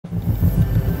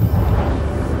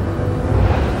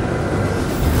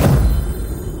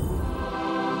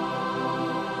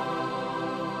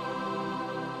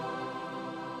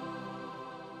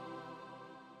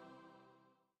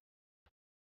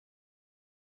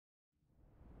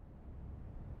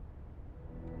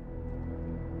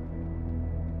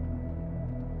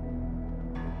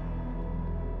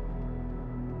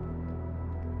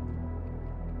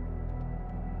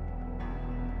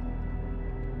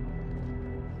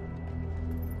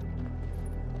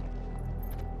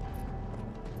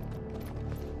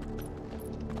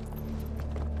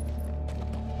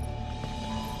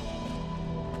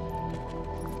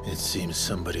It seems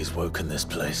somebody's woken this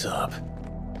place up.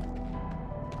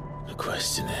 The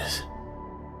question is...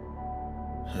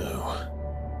 who?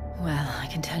 Well, I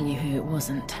can tell you who it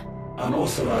wasn't.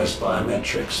 Unauthorized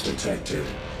biometrics detected.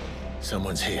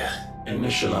 Someone's here.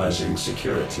 Initializing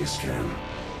security scan.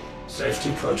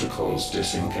 Safety protocols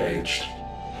disengaged.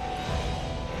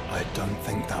 I don't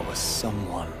think that was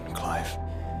someone, Clive.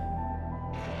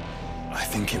 I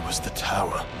think it was the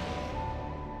tower.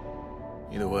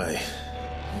 Either way,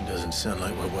 it doesn't sound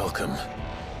like we're welcome.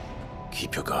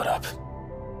 Keep your guard up.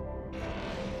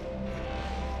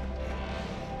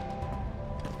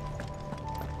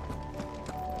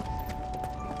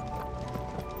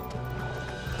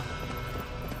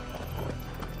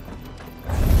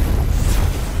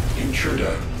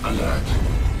 Intruder alert.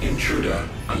 Intruder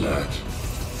alert.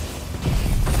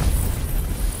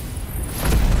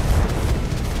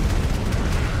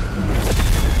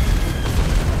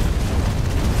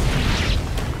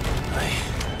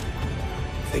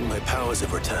 I think my powers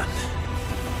have returned.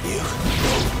 You?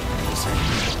 Same.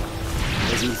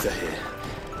 There's ether here.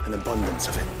 An abundance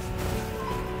of it.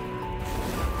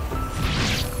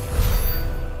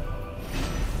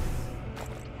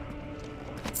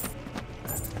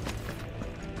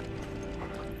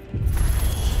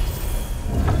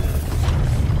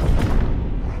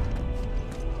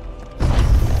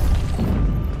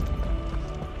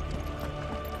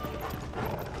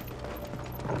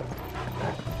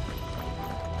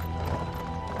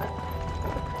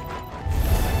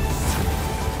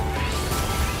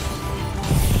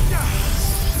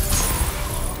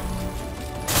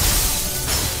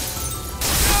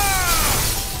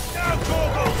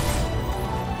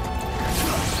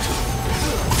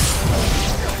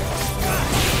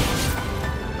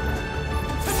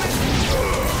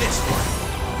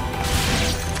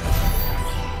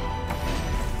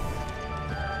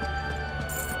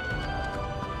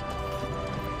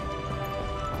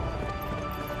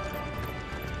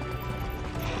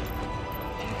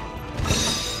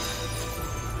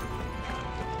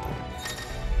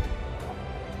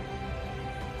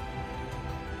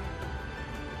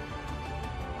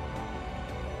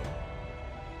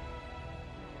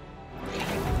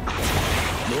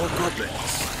 More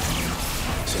goblins.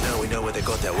 So now we know where they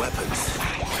got their weapons.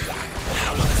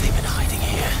 How long have they been hiding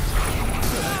here?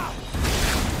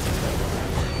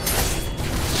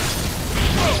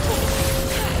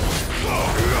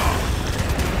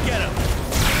 Get him!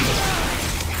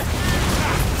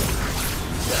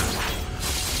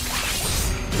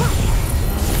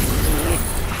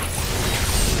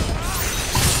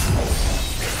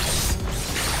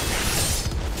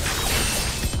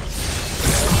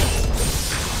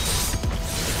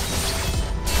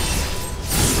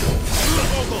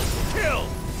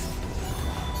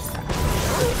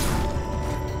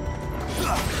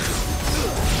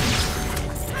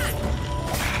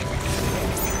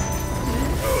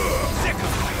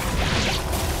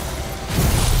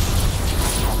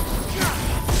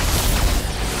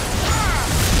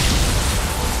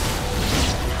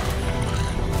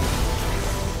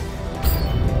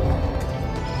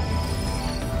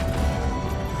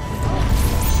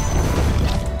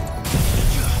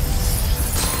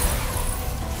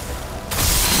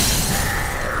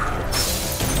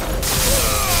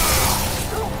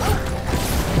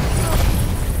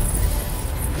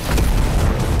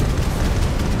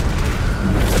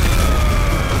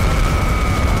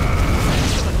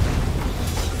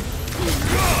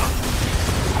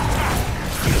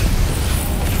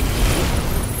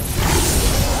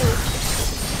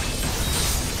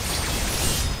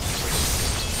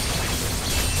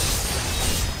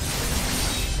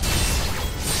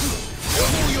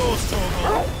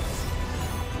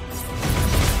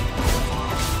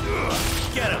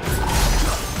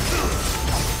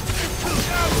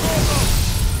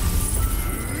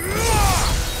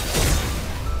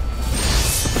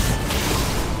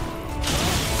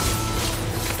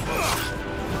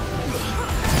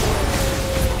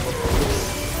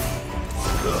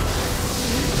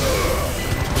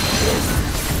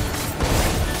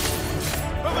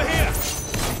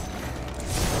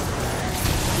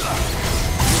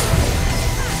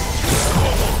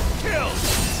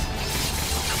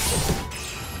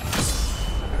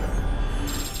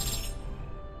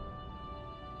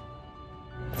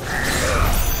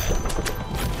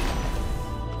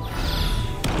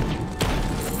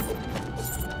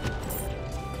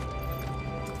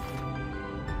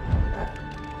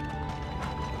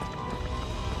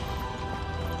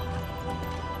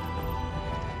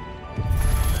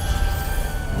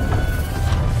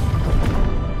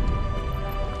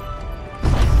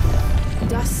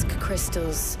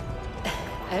 Crystals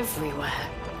everywhere.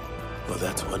 Well,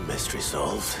 that's one mystery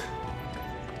solved.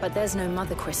 But there's no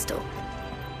mother crystal.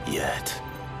 Yet.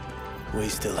 We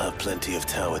still have plenty of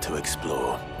tower to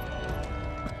explore.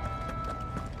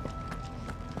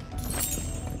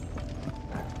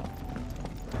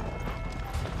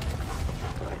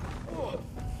 Oh,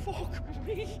 fuck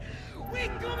me! We're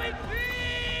coming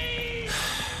free!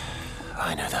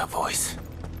 I know that voice.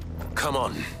 Come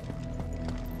on.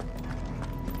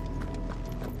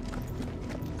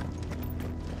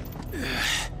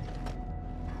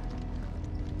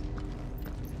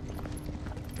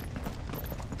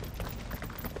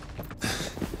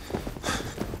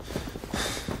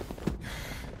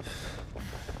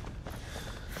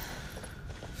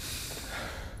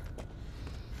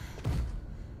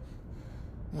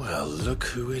 Well, look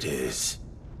who it is.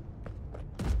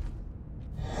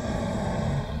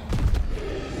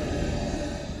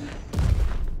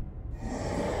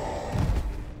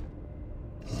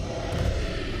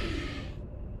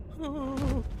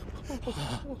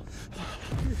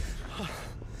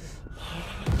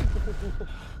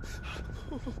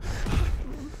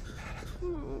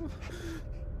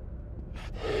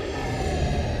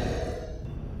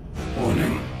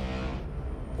 Warning.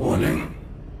 Warning.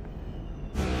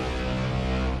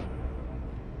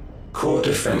 Core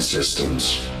defense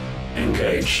systems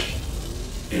engaged.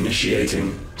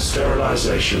 Initiating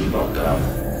sterilization lockdown.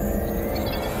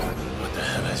 What the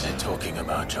hell is it talking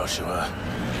about, Joshua?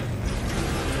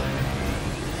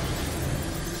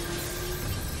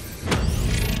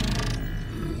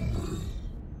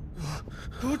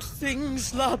 Good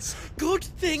things, lads. Good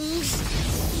things.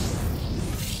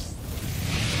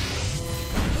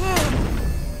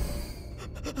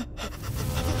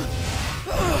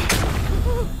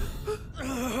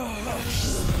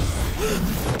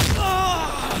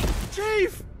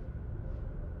 Chief!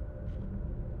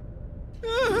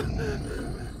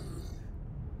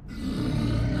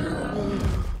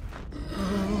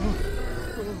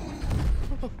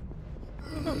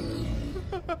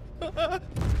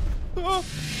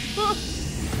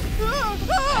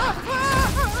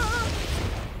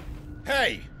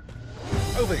 Hey!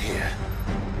 Over here.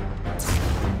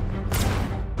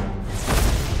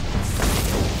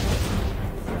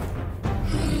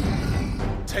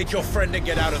 Take your friend and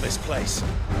get out of this place.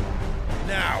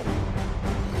 Now!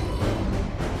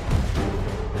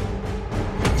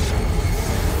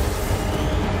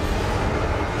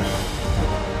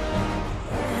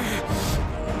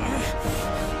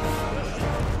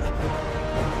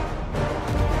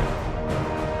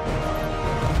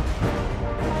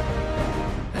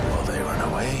 And while they run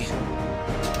away,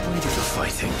 we do the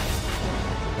fighting.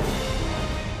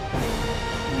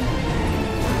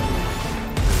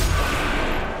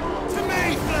 To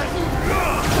me, Flesh!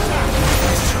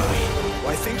 Nice try.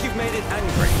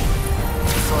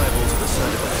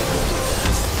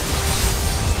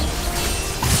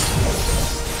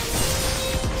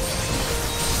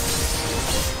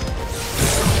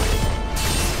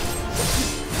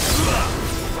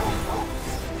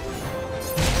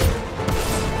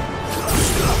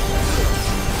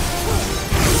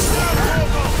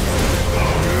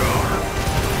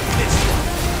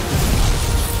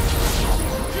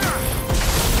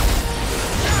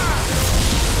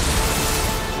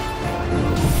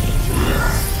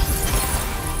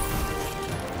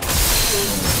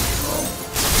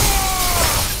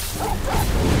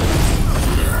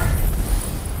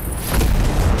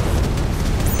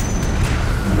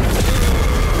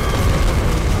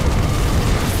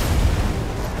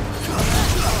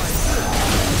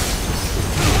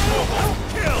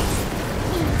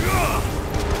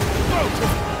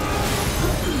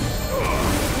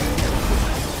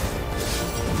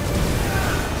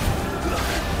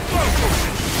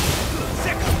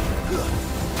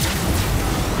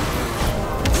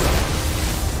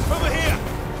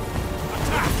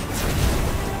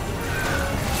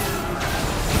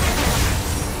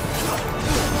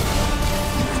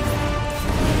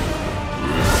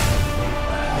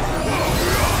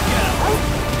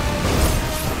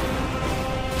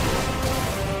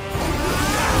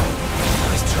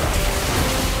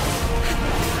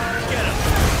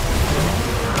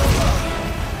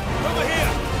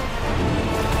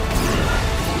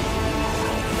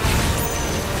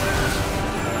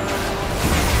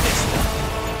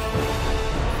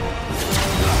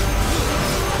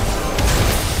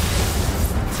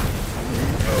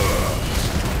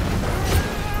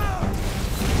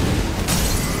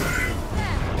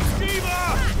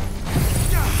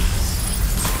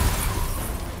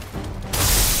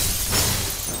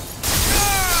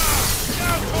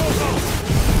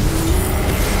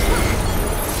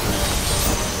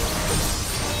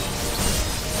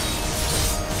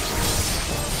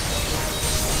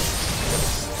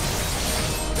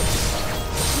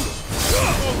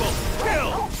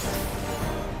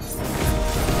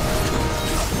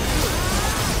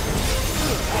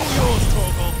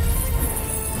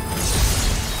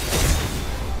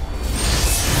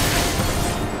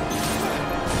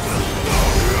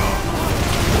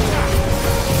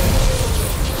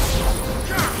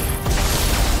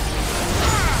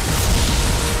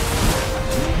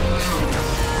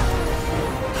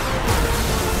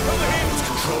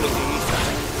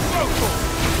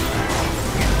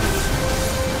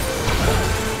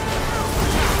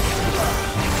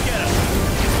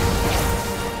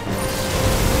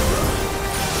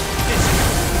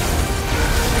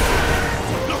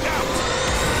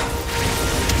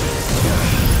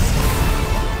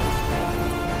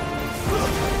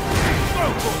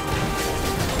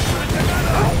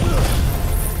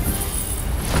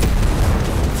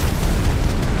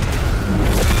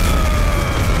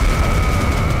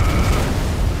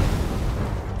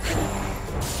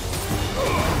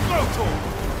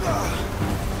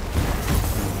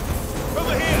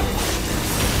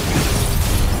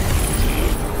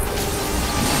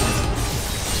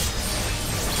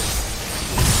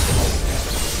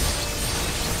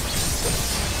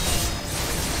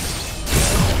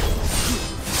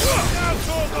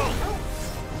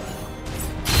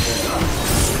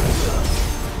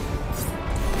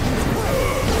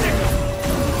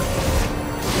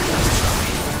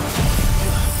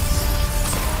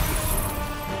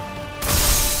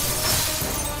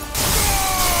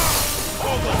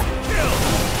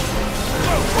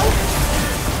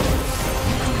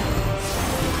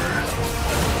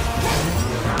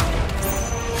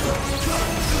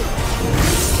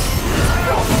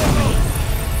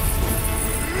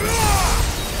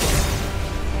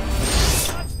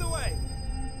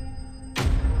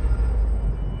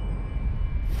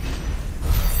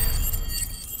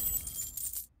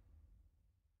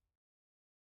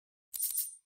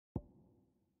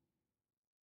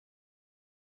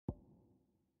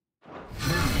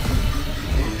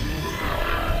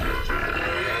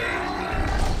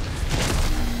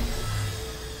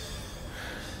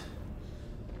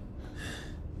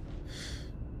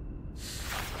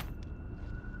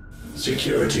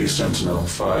 Security Sentinel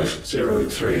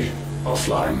 503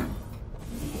 offline.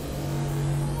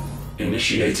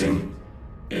 Initiating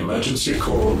emergency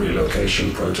call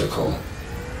relocation protocol.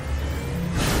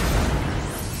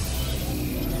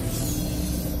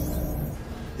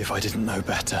 If I didn't know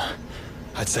better,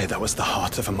 I'd say that was the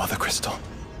heart of a mother crystal.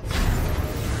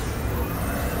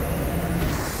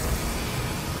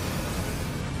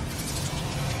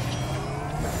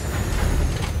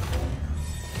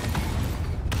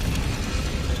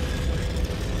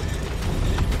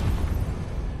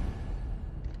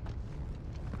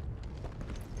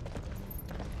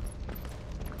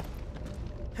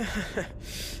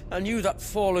 I knew that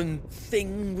fallen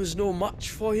thing was no match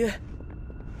for you.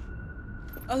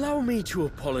 Allow me to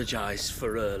apologize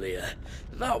for earlier.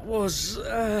 That was,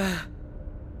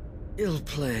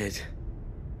 ill-played.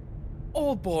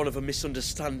 All born of a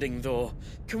misunderstanding, though.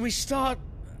 Can we start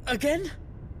again?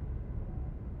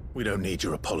 We don't need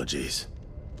your apologies.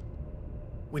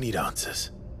 We need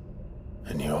answers.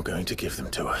 And you're going to give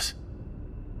them to us.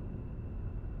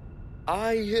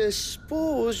 I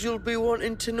suppose you'll be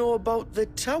wanting to know about the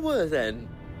tower, then.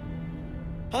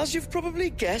 As you've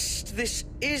probably guessed, this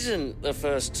isn't the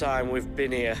first time we've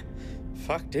been here.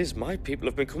 Fact is, my people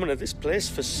have been coming to this place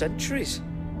for centuries.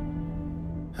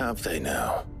 Have they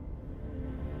now?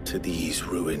 To these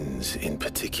ruins in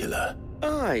particular?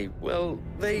 Aye, well,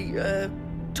 they,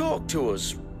 talked to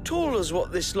us, told us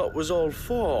what this lot was all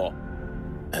for.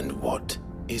 And what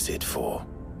is it for?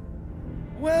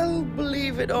 Well,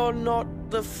 believe it or not,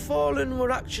 the Fallen were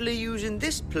actually using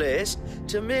this place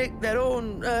to make their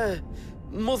own,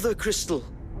 mother crystal.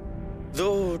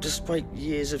 Though, despite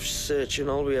years of searching,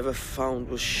 all we ever found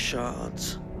was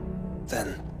shards.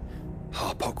 Then,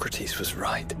 Harpocrates was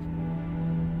right.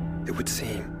 It would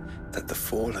seem that the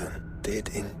Fallen did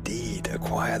indeed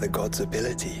acquire the god's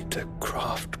ability to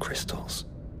craft crystals.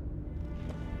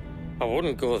 I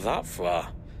wouldn't go that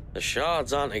far. The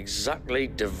shards aren't exactly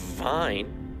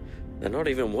divine. They're not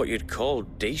even what you'd call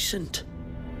decent.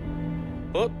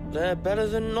 But they're better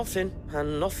than nothing,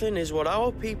 and nothing is what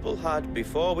our people had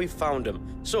before we found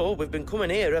them. So we've been coming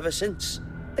here ever since.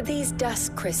 But these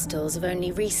dust crystals have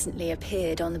only recently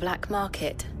appeared on the black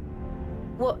market.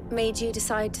 What made you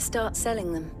decide to start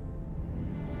selling them?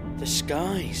 The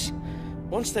skies.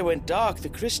 Once they went dark, the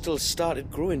crystals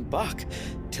started growing back,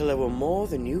 till there were more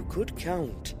than you could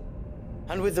count.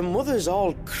 And with the mothers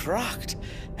all cracked,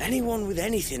 anyone with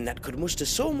anything that could muster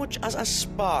so much as a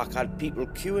spark had people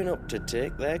queuing up to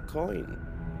take their coin.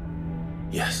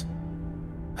 Yes.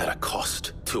 At a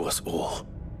cost to us all.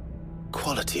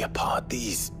 Quality apart,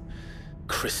 these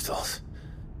crystals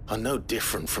are no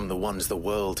different from the ones the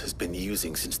world has been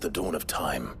using since the dawn of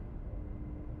time.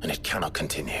 And it cannot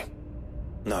continue.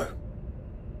 No,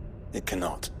 it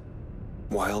cannot.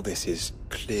 While this is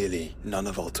clearly none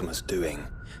of Ultima's doing,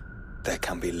 there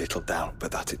can be little doubt but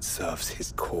that it serves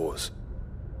his cause.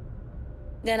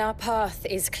 Then our path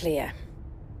is clear.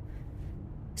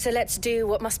 So let's do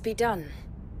what must be done.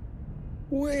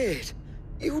 Wait,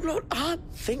 you lot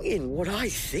aren't thinking what I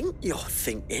think you're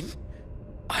thinking,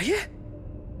 are you?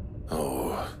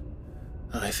 Oh,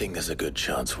 I think there's a good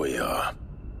chance we are.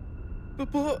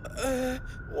 But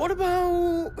what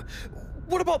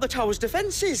about the tower's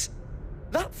defenses?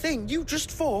 That thing you just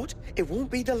fought, it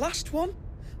won't be the last one.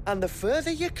 And the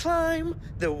further you climb,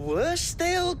 the worse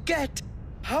they'll get.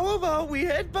 How about we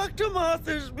head back to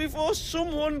Martha's before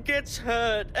someone gets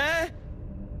hurt, eh?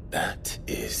 That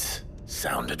is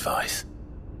sound advice,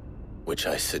 which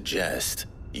I suggest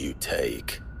you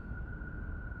take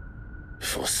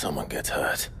before someone gets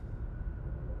hurt.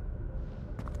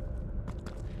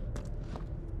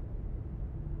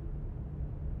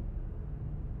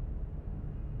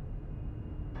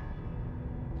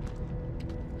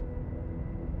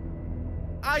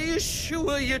 Are you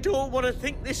sure you don't want to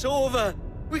think this over?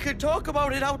 We could talk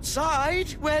about it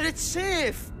outside, where it's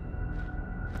safe.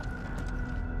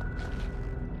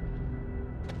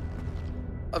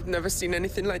 I've never seen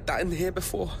anything like that in here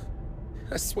before.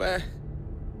 I swear.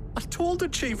 I told the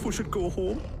chief we should go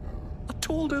home. I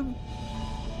told him.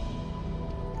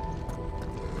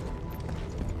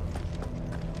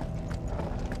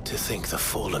 To think the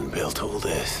Fallen built all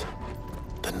this.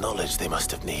 The knowledge they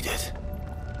must have needed.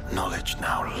 Knowledge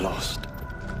now lost.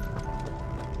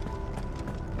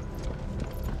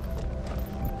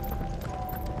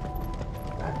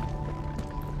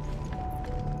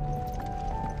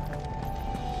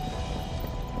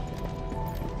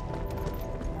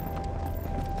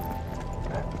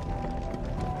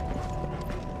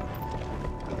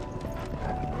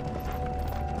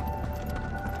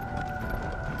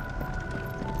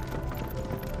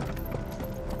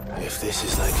 if this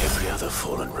is like every other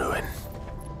fallen ruin?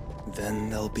 Then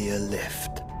there'll be a lift.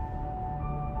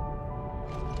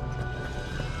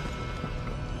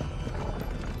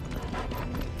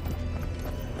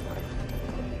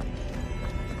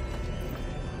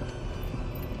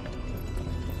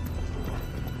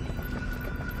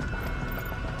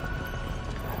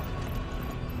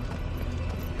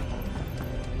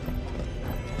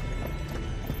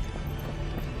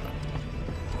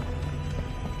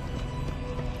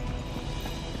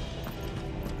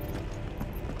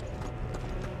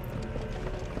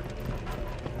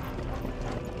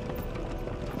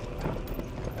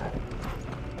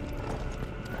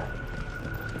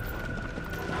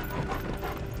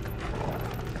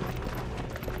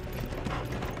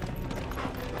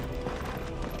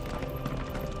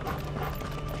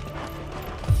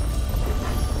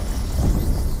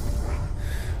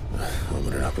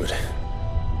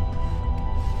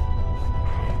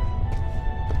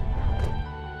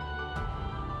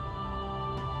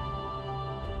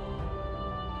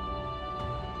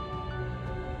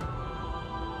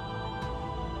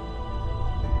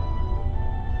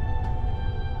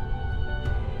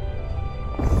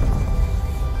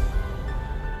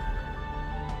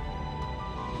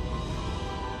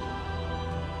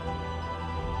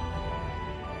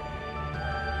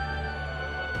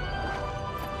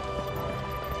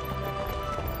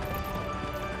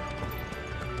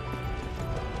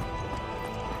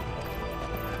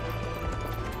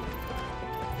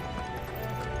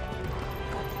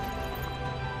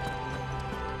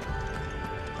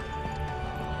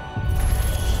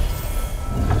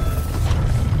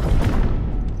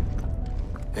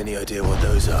 Any idea what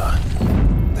those are?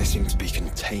 They seem to be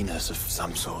containers of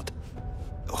some sort.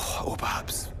 Or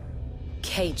perhaps...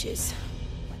 Cages.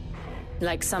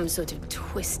 Like some sort of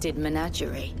twisted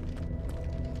menagerie.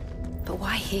 But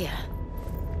why here?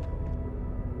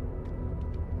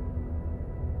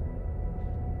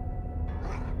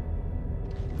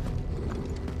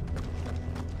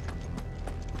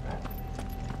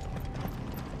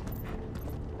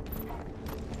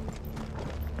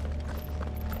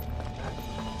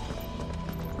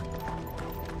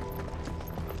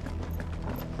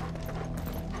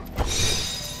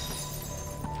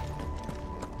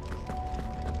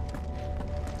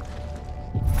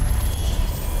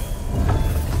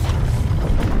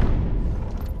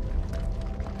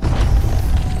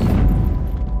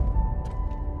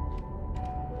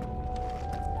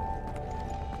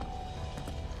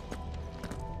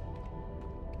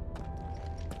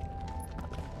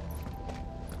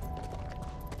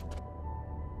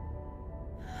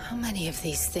 How many of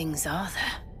these things are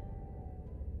there?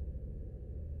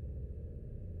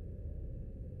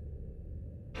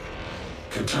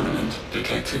 Contaminant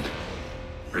detected.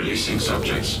 Releasing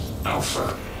subjects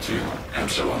Alpha to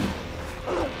Epsilon.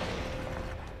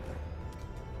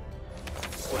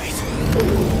 Wait,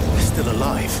 they're still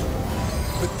alive.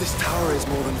 But this tower is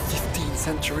more than 15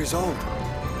 centuries old.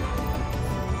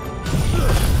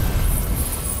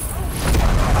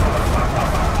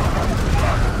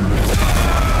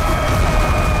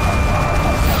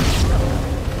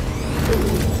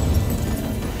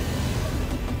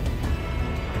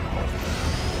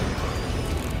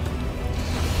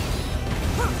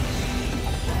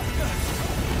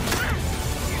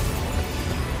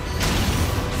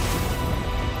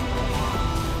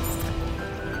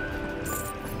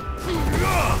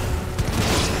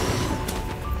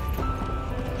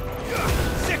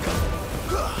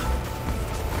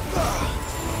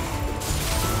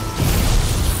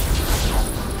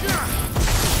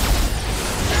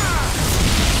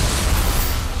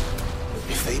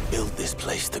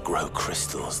 To grow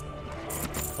crystals.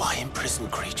 Why imprison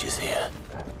creatures here?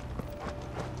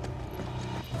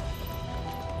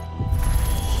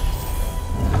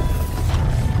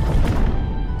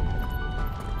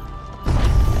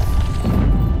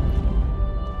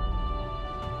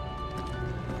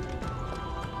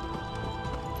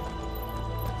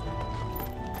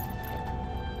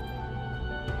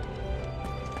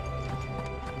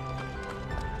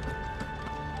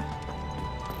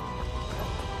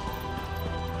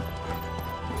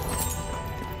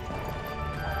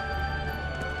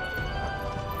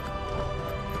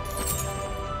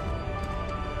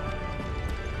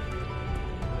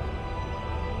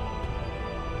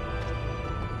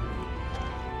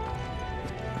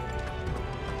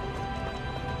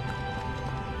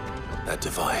 That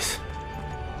device.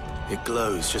 It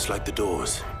glows just like the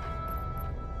doors.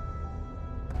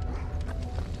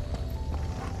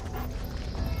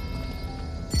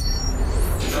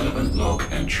 Development log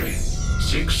entry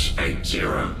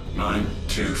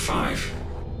 680925.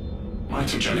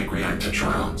 Mitogenic reactor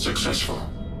trial successful.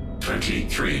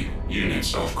 23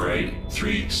 units of grade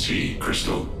 3C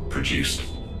crystal produced.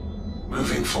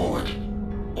 Moving forward,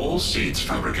 all seeds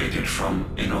fabricated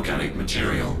from inorganic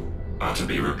material are to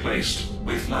be replaced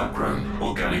with lab-grown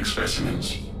organic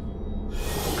specimens.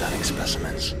 Organic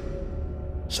specimens.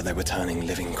 So they were turning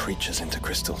living creatures into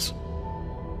crystals.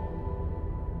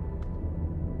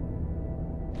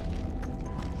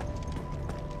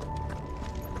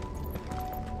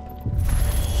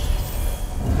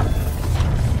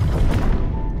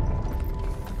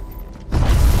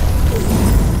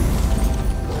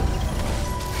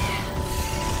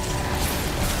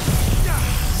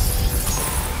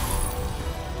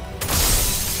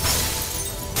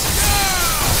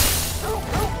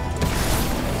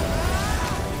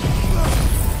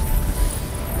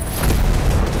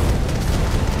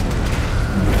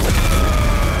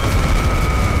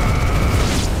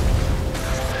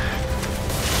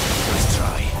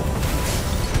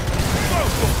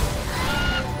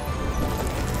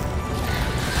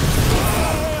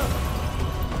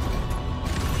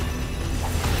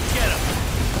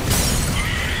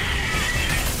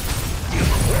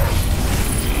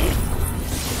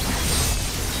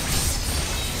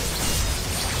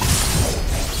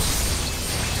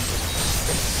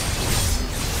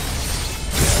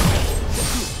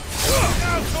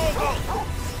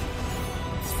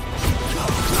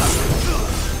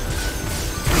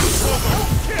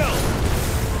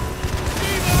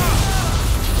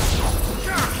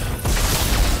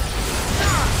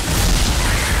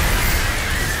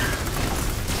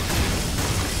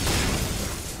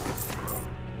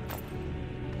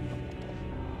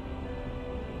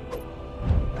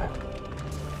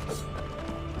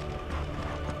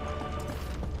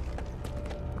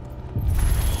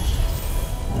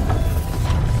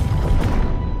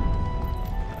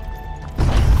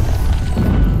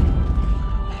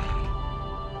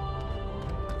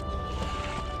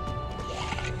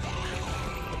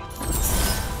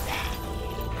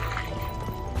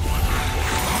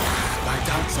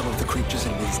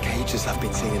 I've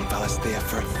been seeing in Valisthea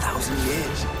for 1,000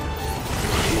 years.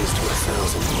 Here's to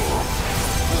 1,000 more.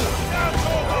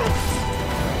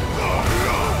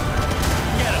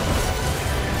 Get him!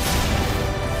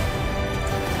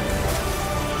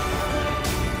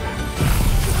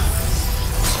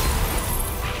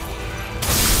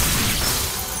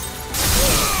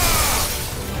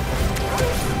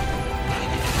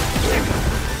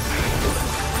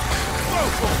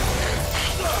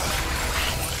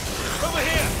 Over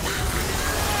here!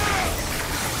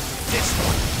 This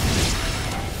one!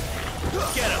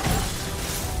 Get him!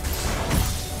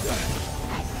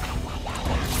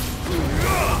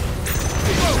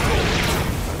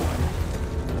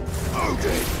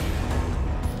 Okay.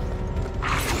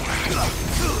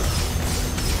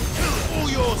 All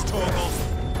yours, Torgal.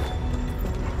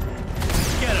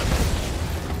 Get him!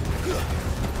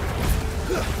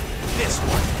 This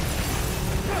one!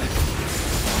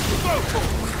 Vocal!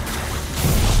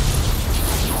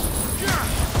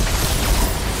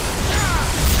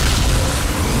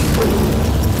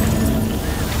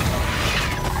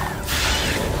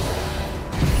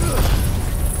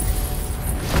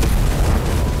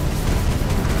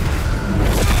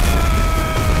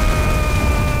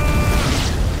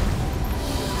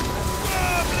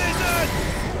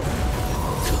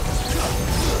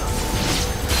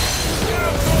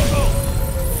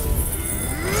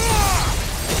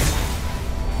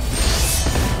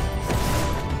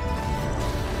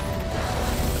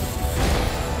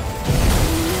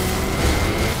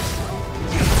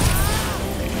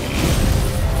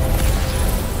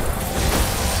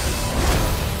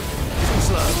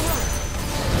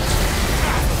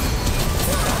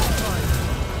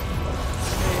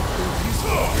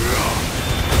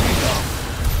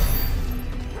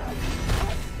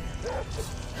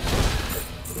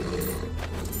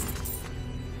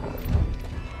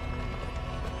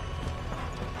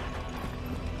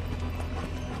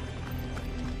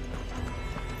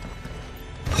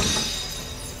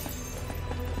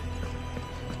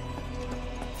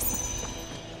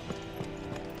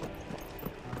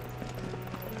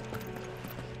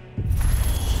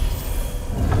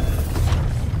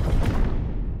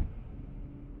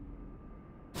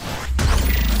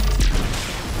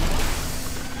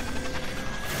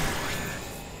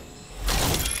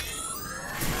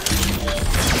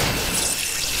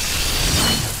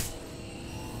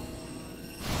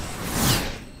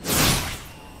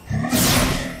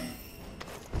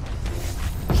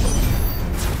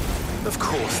 Of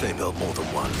course they built more than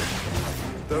one.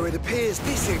 Though it appears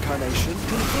this incarnation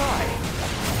can fly.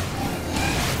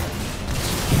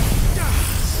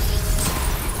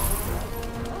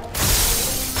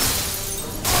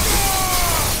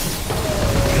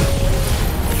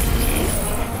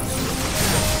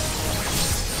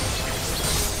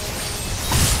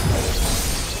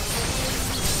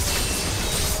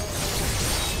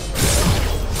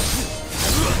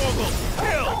 Toggle,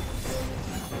 kill!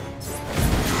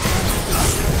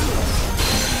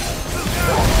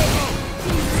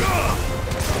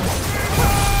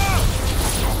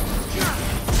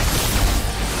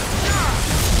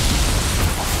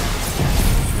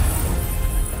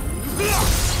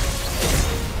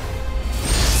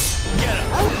 Get him!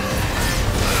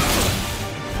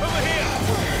 Over here!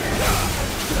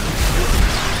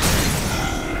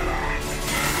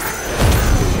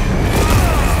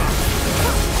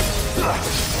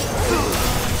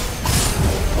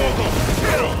 Toggle,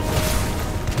 kill!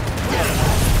 Get him!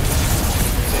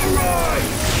 Alright!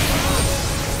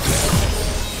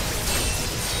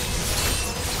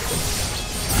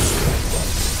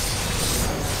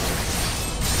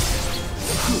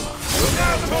 Look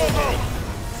out, Toggle!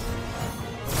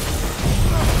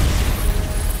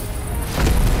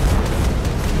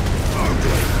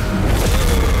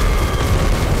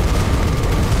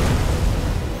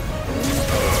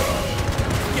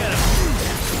 Get him!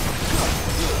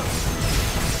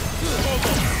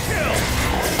 Toggle, kill!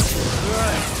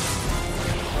 Right.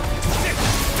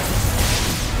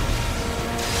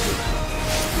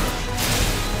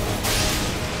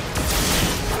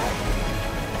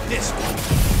 This one.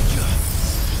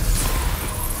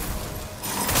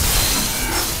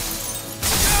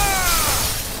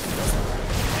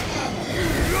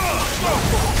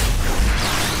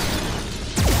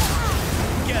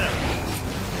 Get him!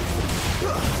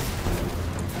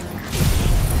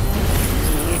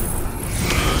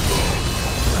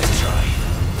 Nice try.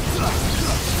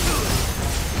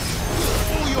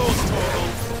 All yours, Toggle.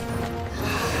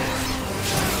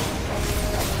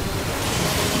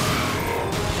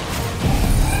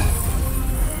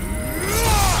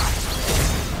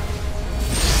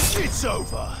 It's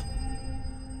over.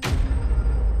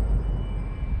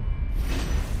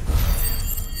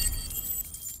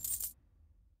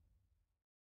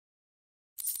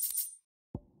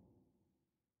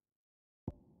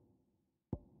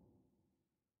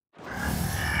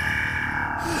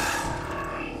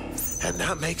 And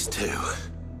that makes 2.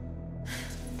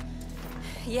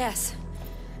 Yes.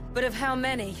 But of how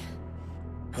many?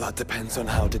 That depends on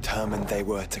how determined they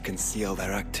were to conceal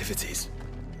their activities.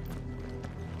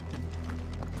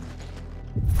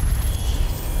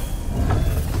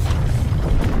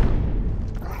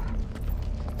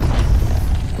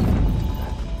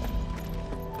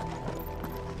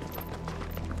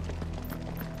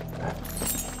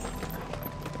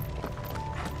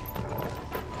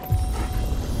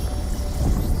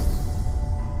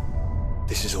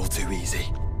 This is all too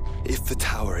easy. If the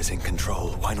tower is in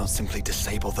control, why not simply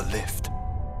disable the lift?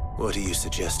 What are you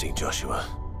suggesting, Joshua?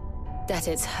 That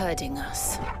it's hurting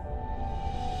us.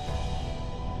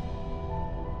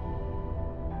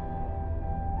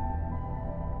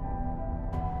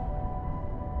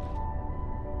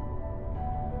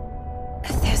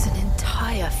 There's an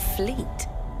entire fleet.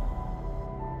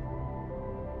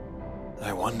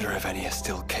 I wonder if any are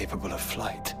still capable of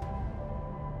flight.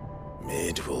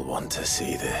 Mid will want to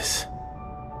see this.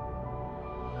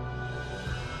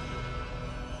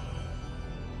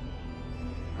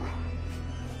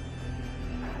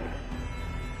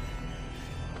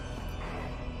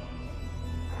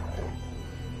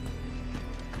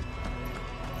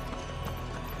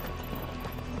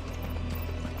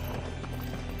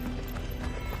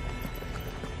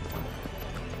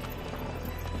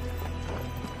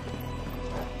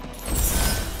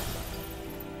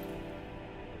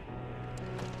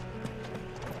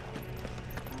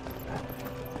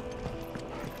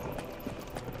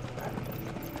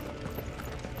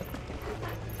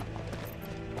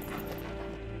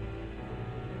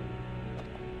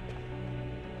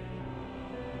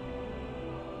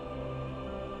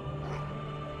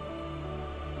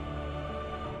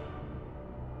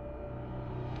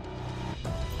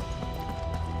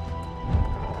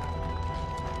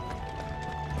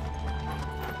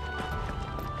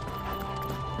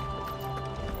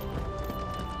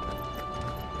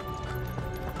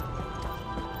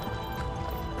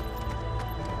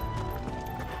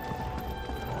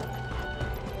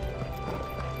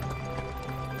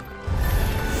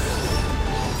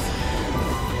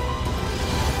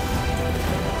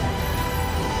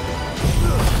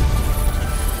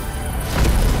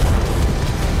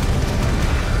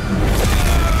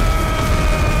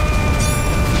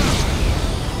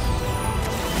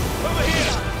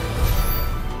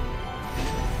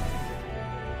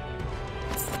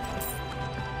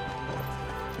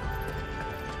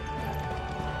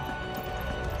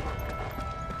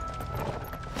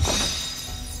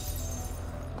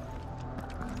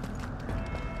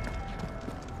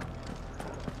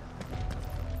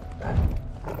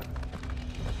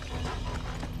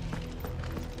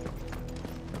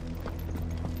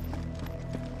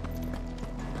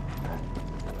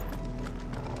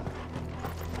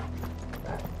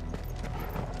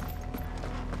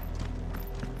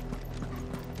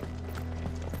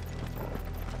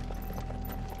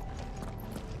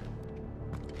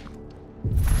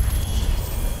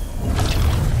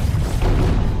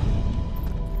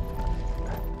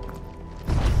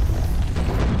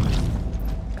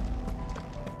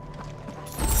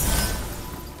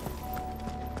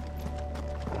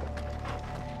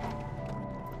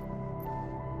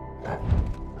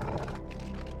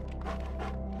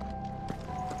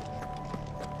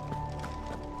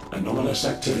 Anomalous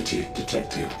activity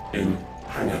detected in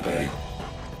Hangar Bay.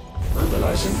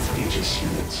 Mobilizing Aegis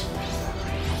units.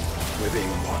 We're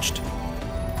being watched.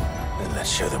 Then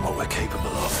let's show them what we're capable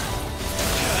of.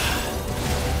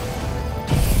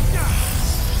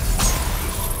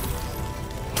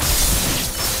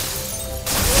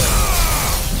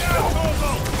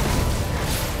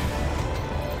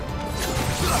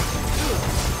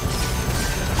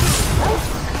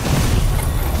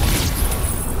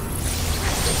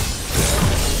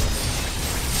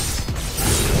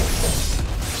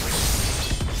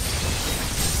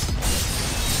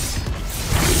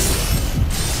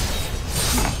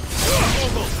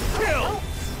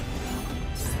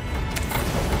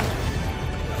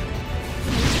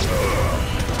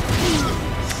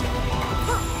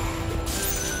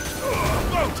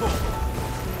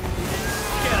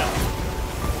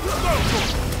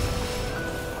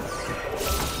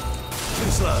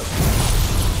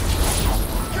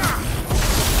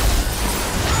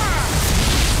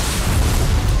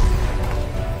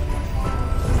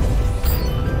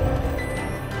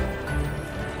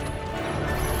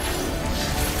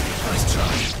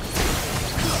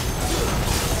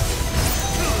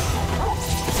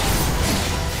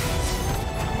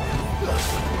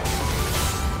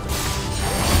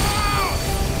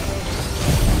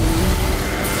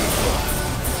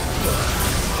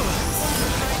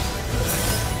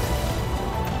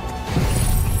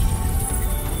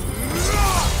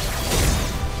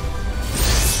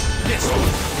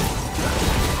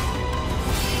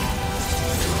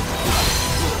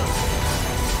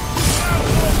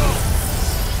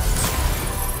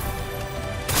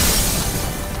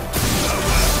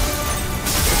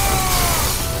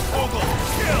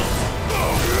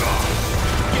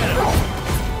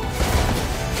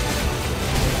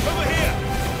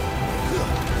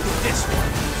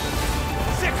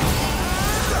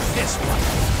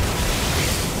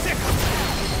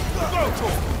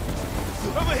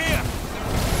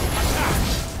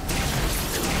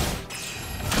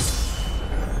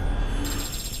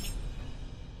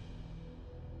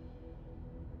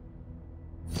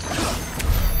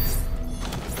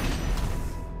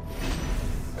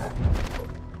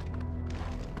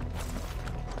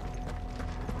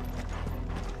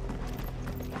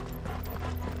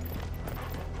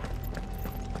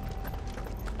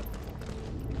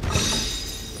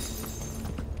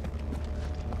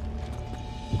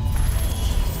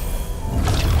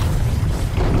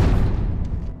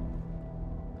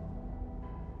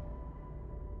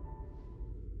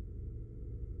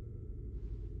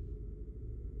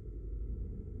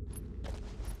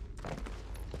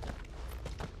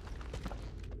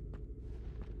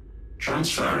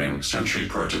 Transferring Sentry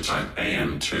Prototype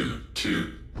AM2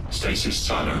 to Stasis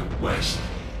Silo West.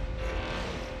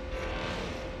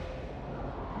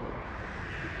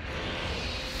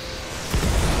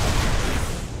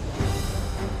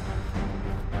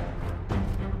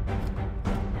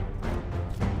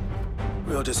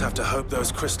 We'll just have to hope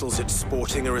those crystals it's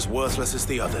sporting are as worthless as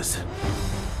the others.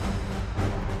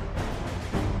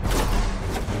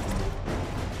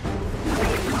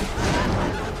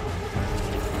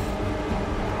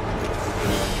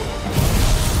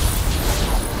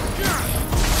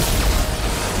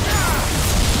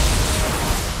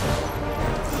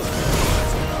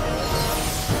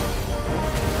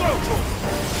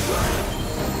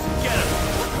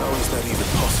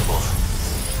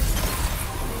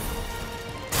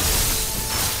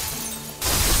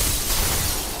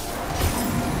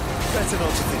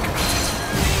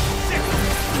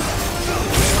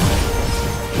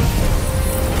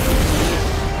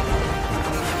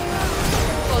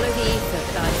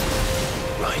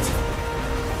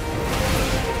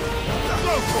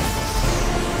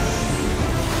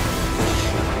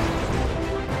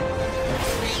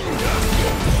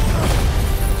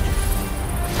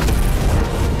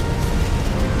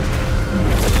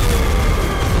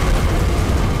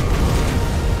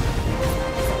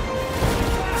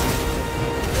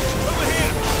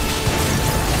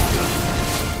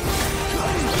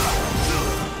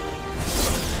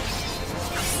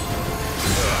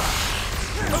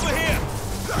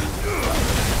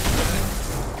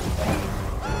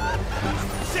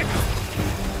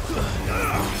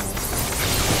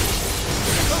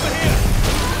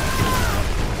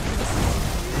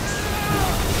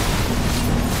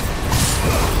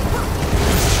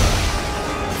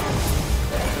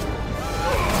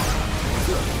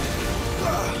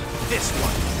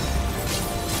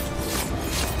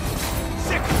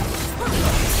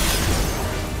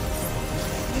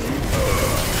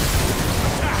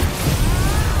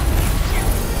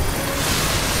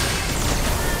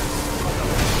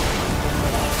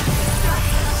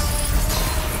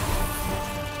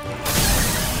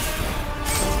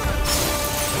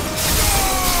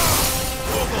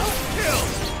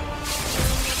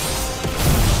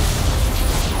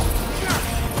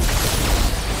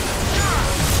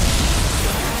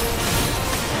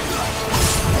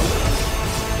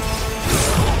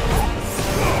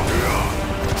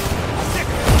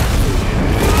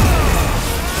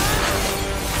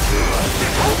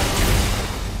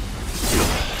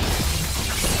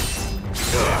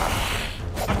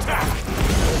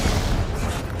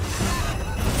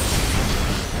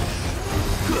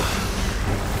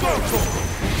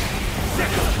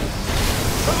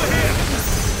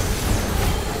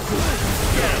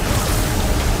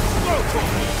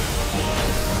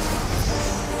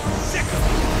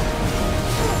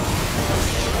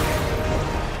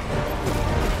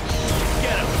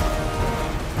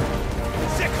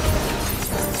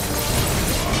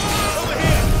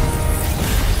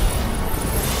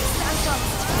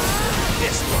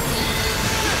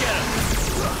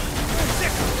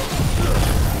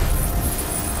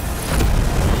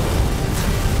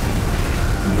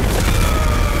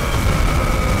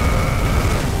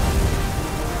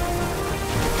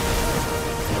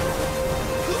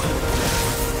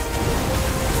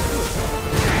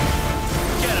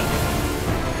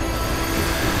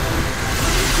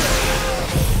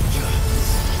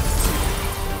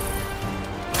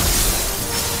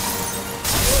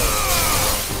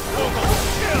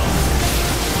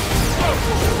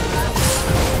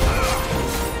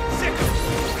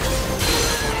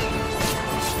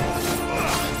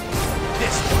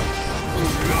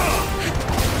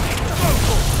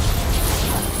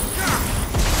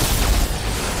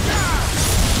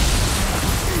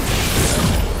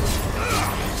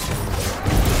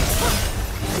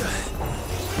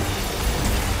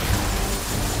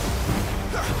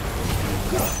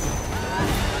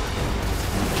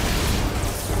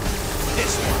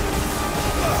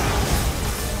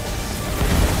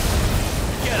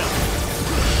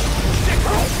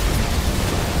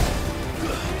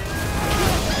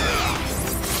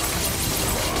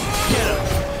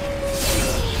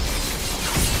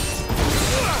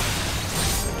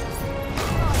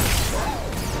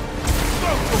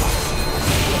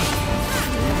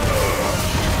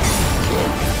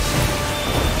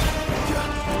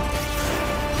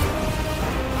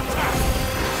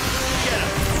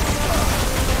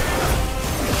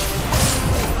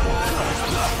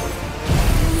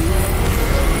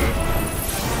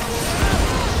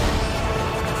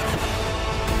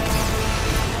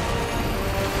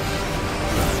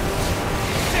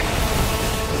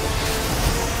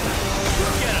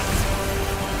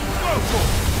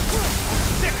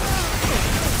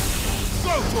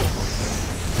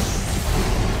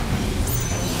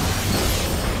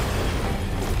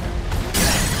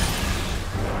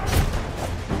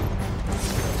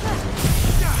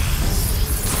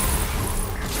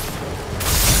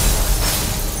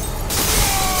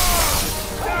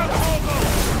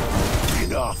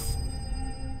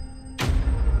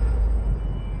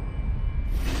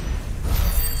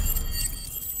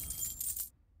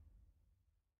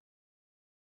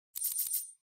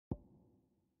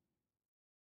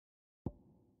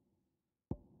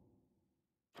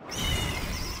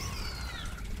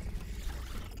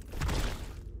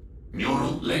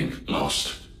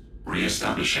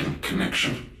 Re-establishing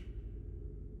connection.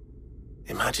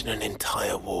 Imagine an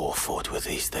entire war fought with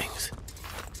these things.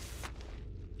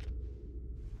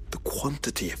 The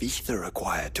quantity of ether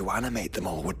required to animate them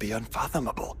all would be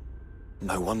unfathomable.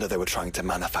 No wonder they were trying to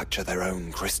manufacture their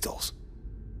own crystals.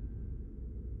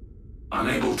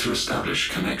 Unable to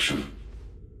establish connection.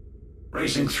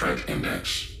 Raising threat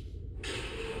index.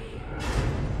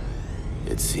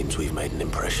 It seems we've made an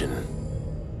impression.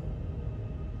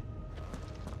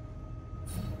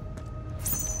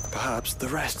 Perhaps the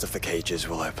rest of the cages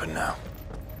will open now.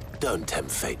 Don't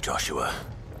tempt fate, Joshua.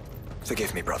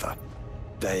 Forgive me, brother.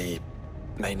 They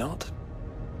may not.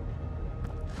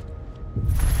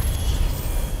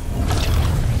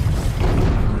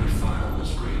 File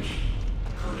was breached.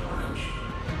 Code orange.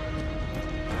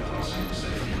 Bypassing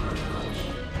safety protocols.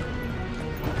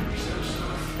 Research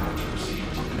staff are to proceed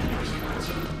to the nearest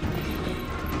answer immediately.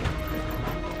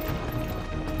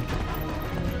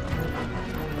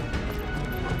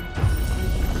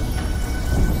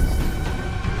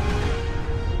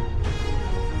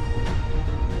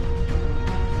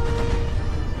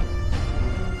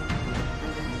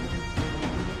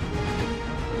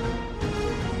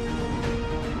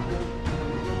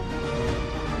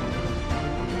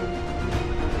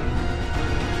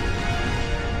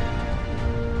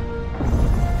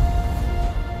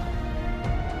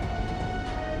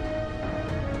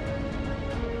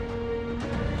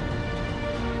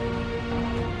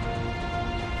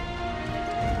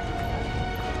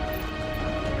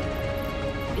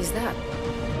 Is that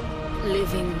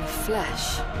living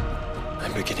flesh?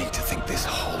 I'm beginning to think this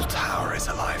whole tower is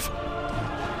alive.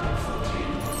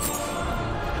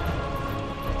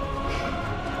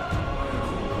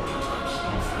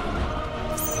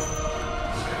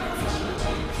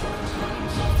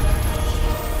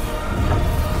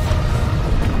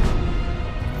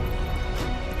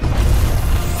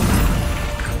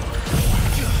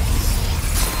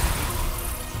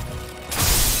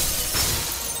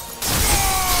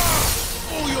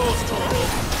 All yours, Torgal.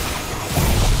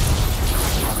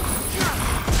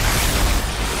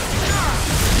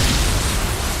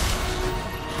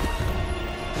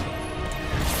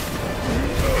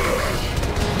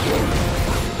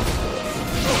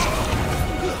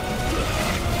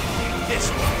 This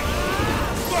way.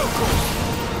 Vocal.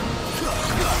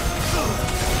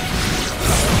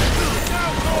 Now,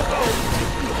 Torgal.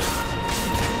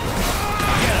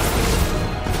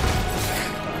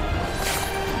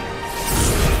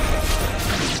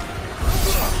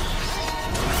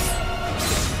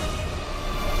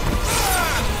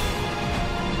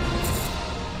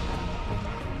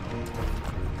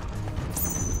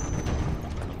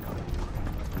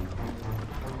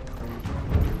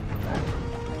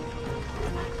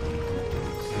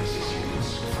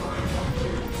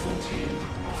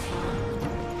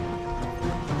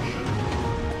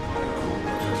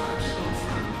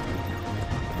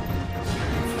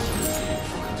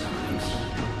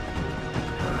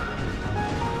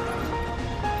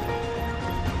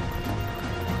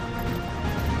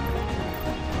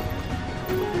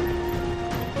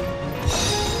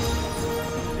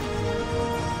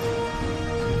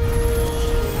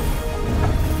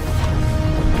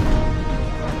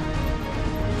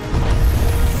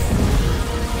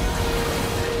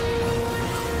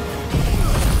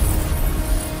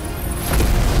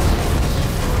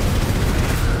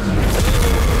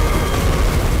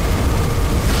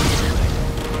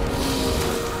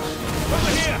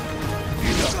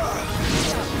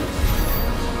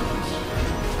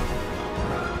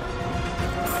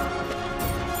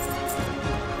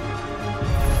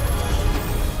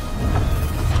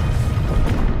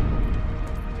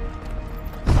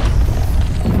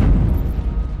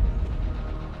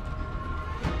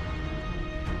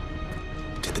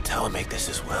 Make this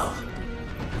as well?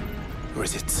 Or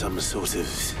is it some sort of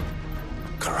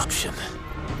corruption?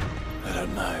 I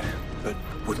don't know, but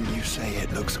wouldn't you say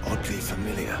it looks oddly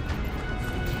familiar?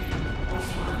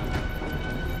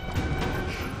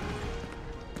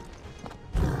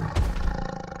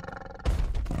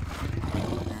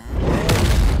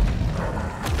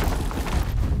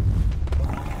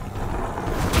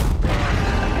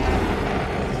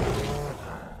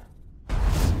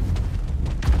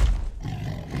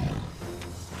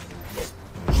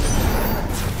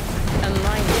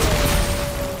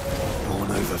 Born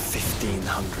over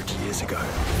 1,500 years ago,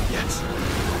 yes.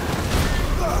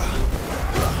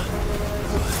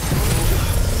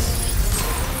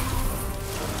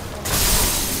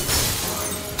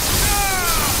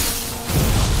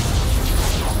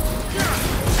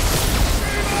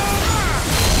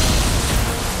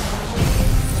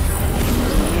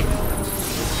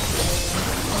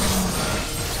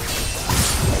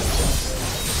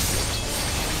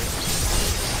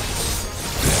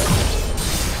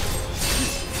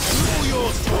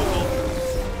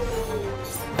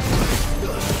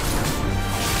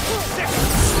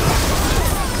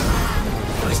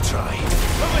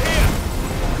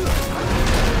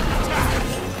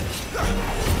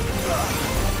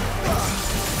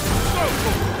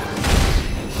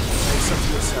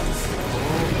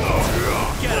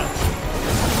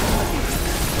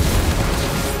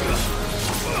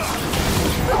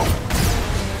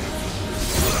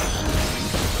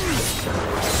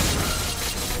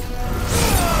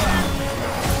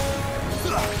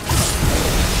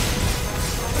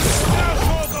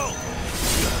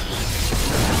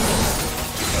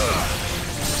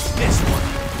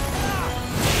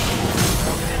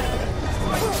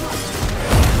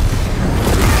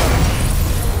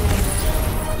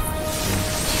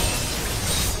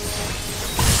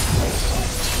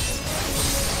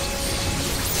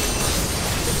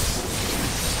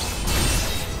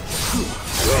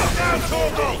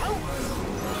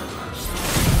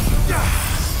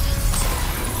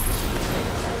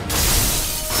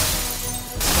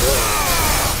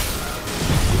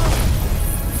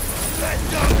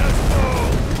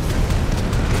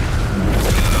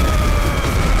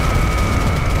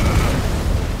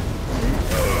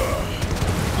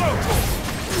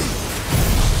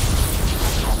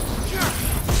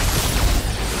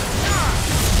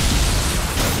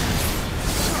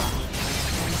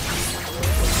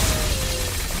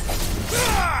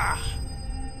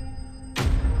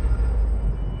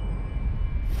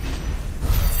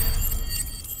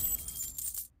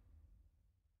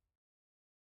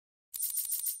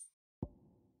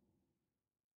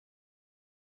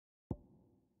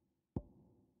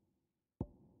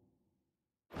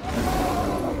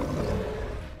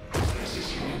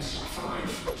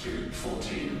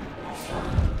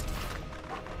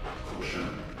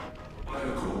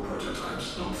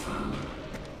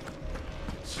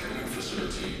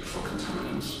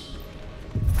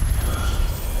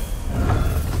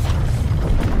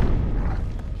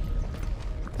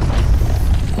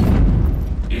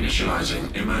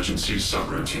 Emergency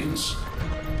subroutines.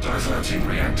 Diverting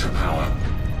reactor power.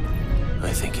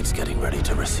 I think it's getting ready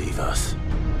to receive us.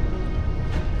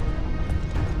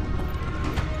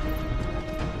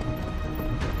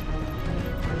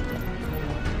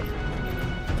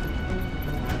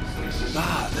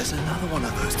 Ah, there's another one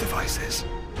of those devices.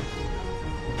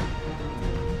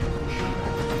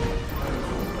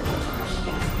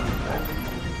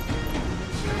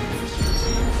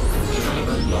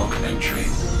 Development log entry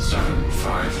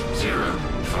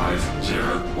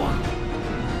 750501.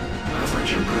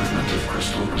 Average improvement of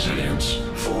crystal resilience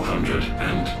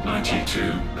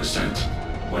 492%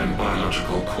 when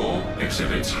biological core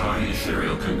exhibits high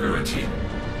ethereal congruity.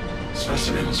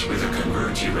 Specimens with a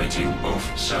congruity rating of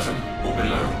 7 or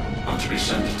below are to be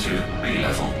sent to B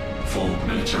level for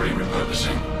military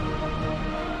repurposing.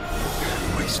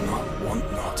 Waste not, want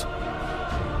not.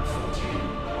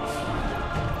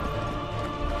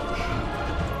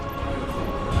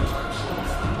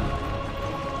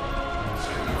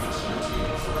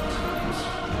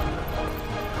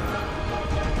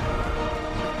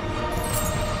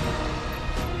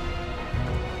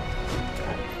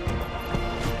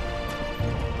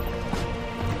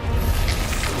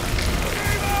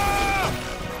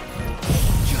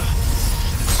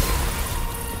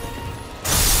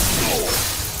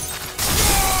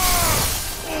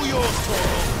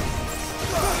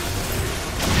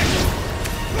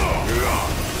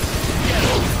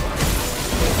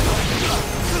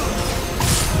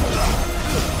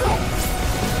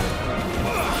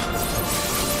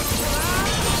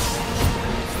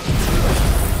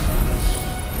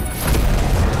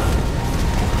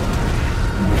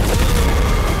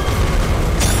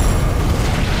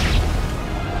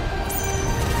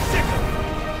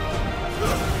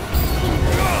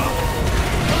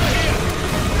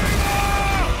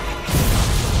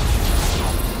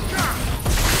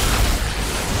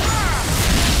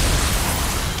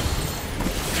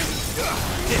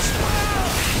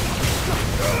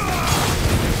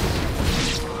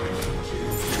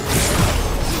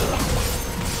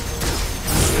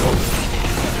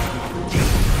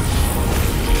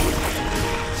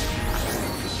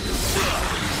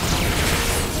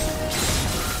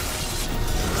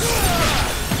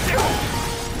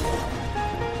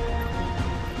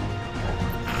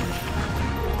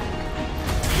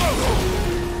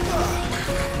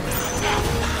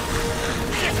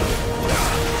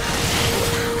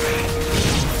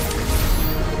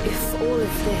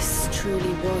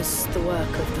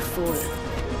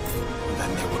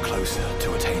 Then they were closer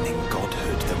to attaining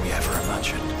godhood than we ever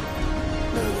imagined.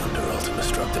 No wonder Ultima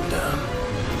struck them down.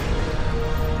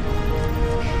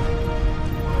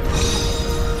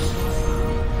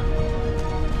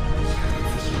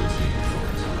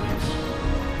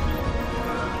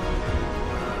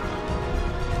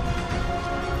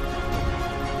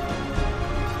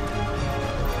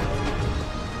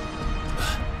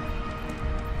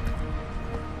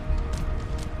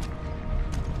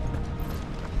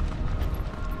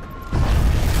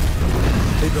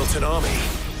 They built an army.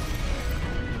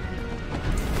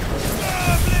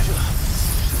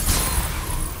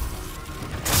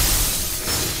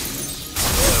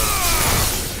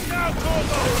 Now,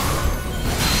 Corvo!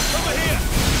 Over here!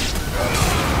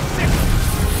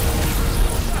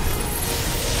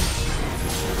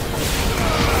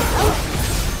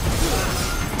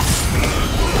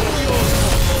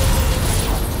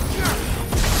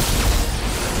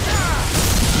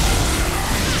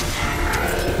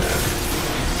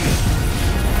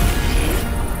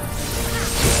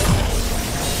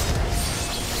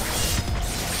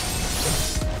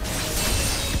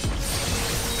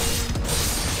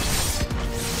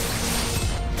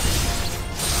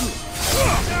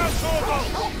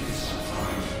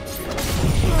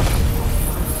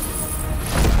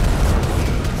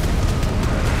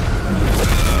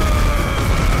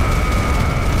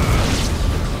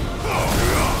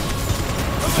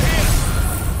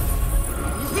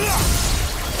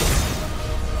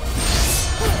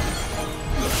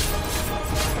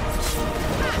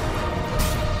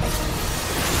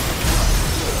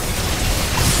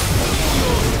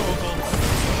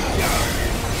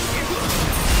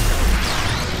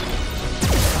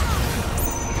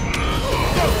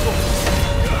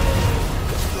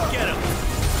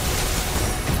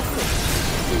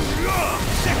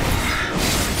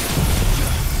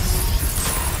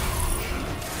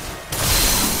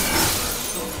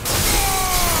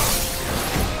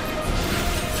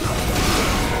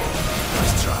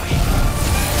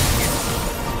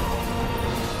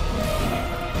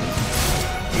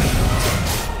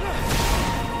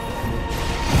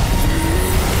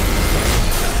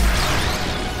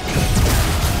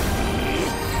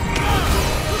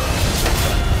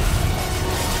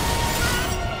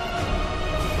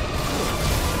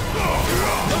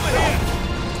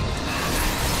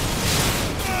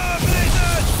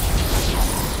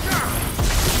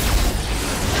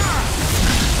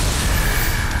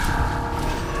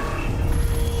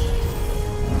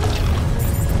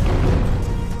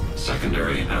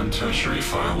 tertiary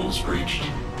firewalls breached.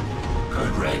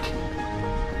 Code red.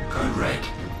 Code red.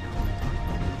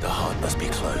 The heart must be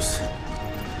close.